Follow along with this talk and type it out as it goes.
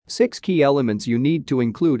6 key elements you need to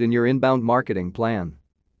include in your inbound marketing plan.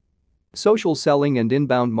 Social selling and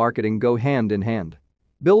inbound marketing go hand in hand.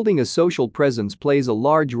 Building a social presence plays a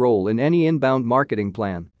large role in any inbound marketing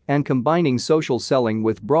plan, and combining social selling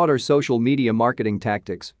with broader social media marketing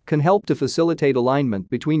tactics can help to facilitate alignment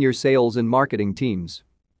between your sales and marketing teams.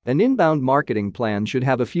 An inbound marketing plan should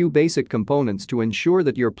have a few basic components to ensure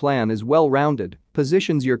that your plan is well-rounded,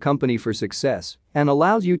 positions your company for success, and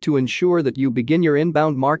allows you to ensure that you begin your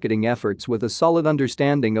inbound marketing efforts with a solid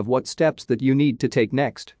understanding of what steps that you need to take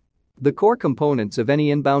next. The core components of any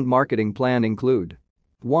inbound marketing plan include: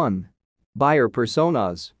 1. Buyer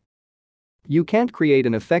personas. You can't create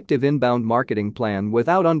an effective inbound marketing plan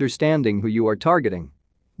without understanding who you are targeting.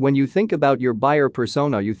 When you think about your buyer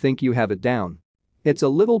persona, you think you have it down. It's a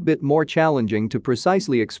little bit more challenging to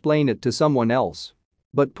precisely explain it to someone else.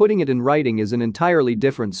 But putting it in writing is an entirely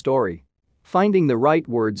different story. Finding the right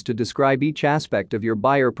words to describe each aspect of your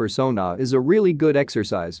buyer persona is a really good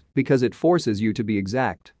exercise because it forces you to be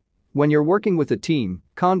exact. When you're working with a team,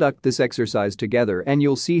 conduct this exercise together and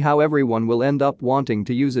you'll see how everyone will end up wanting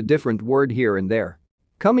to use a different word here and there.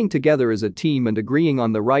 Coming together as a team and agreeing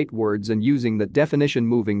on the right words and using that definition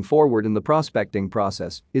moving forward in the prospecting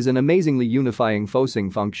process is an amazingly unifying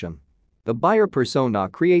forcing function. The buyer persona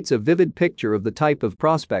creates a vivid picture of the type of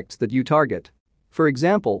prospects that you target. For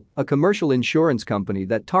example, a commercial insurance company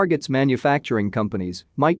that targets manufacturing companies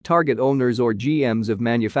might target owners or GMs of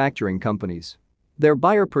manufacturing companies. Their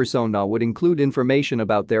buyer persona would include information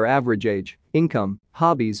about their average age, income,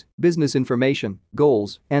 hobbies, business information,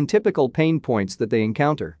 goals, and typical pain points that they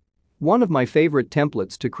encounter. One of my favorite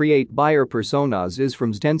templates to create buyer personas is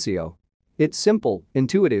from Stensio. It's simple,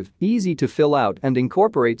 intuitive, easy to fill out, and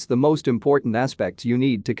incorporates the most important aspects you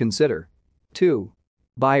need to consider. 2.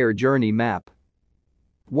 Buyer journey map.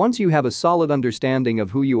 Once you have a solid understanding of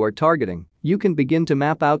who you are targeting, you can begin to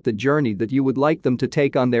map out the journey that you would like them to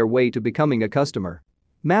take on their way to becoming a customer.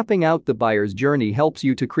 Mapping out the buyer's journey helps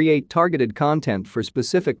you to create targeted content for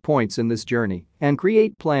specific points in this journey and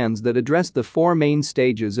create plans that address the 4 main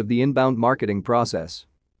stages of the inbound marketing process: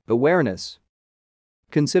 awareness,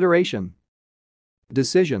 consideration,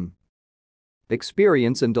 decision,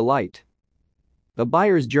 experience, and delight. A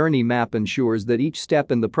buyer's journey map ensures that each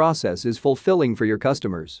step in the process is fulfilling for your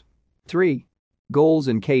customers. 3. Goals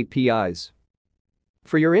and KPIs.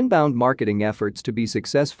 For your inbound marketing efforts to be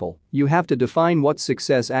successful, you have to define what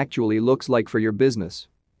success actually looks like for your business.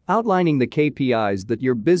 Outlining the KPIs that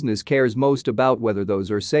your business cares most about, whether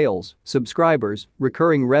those are sales, subscribers,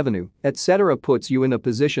 recurring revenue, etc., puts you in a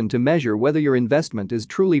position to measure whether your investment is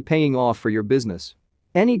truly paying off for your business.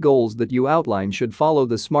 Any goals that you outline should follow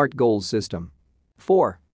the SMART goals system.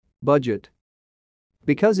 4. Budget.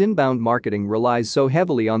 Because inbound marketing relies so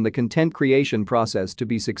heavily on the content creation process to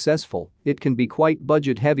be successful, it can be quite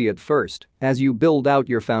budget-heavy at first as you build out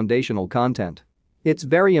your foundational content. It's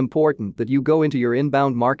very important that you go into your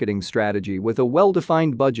inbound marketing strategy with a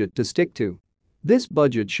well-defined budget to stick to. This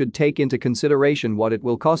budget should take into consideration what it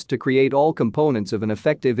will cost to create all components of an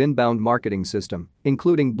effective inbound marketing system,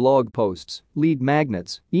 including blog posts, lead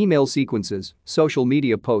magnets, email sequences, social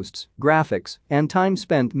media posts, graphics, and time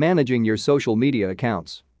spent managing your social media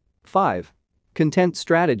accounts. 5. Content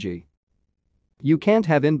strategy. You can't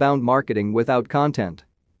have inbound marketing without content.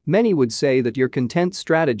 Many would say that your content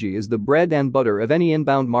strategy is the bread and butter of any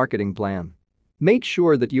inbound marketing plan. Make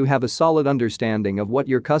sure that you have a solid understanding of what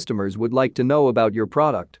your customers would like to know about your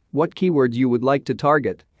product, what keywords you would like to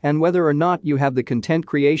target, and whether or not you have the content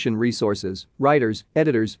creation resources, writers,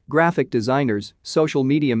 editors, graphic designers, social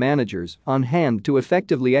media managers on hand to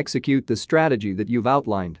effectively execute the strategy that you've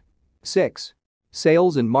outlined. 6.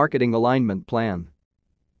 Sales and marketing alignment plan.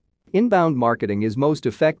 Inbound marketing is most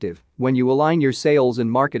effective when you align your sales and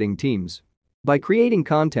marketing teams. By creating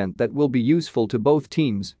content that will be useful to both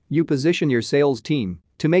teams, you position your sales team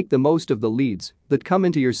to make the most of the leads that come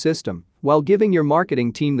into your system while giving your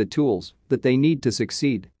marketing team the tools that they need to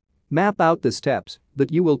succeed. Map out the steps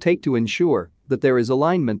that you will take to ensure that there is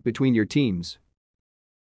alignment between your teams.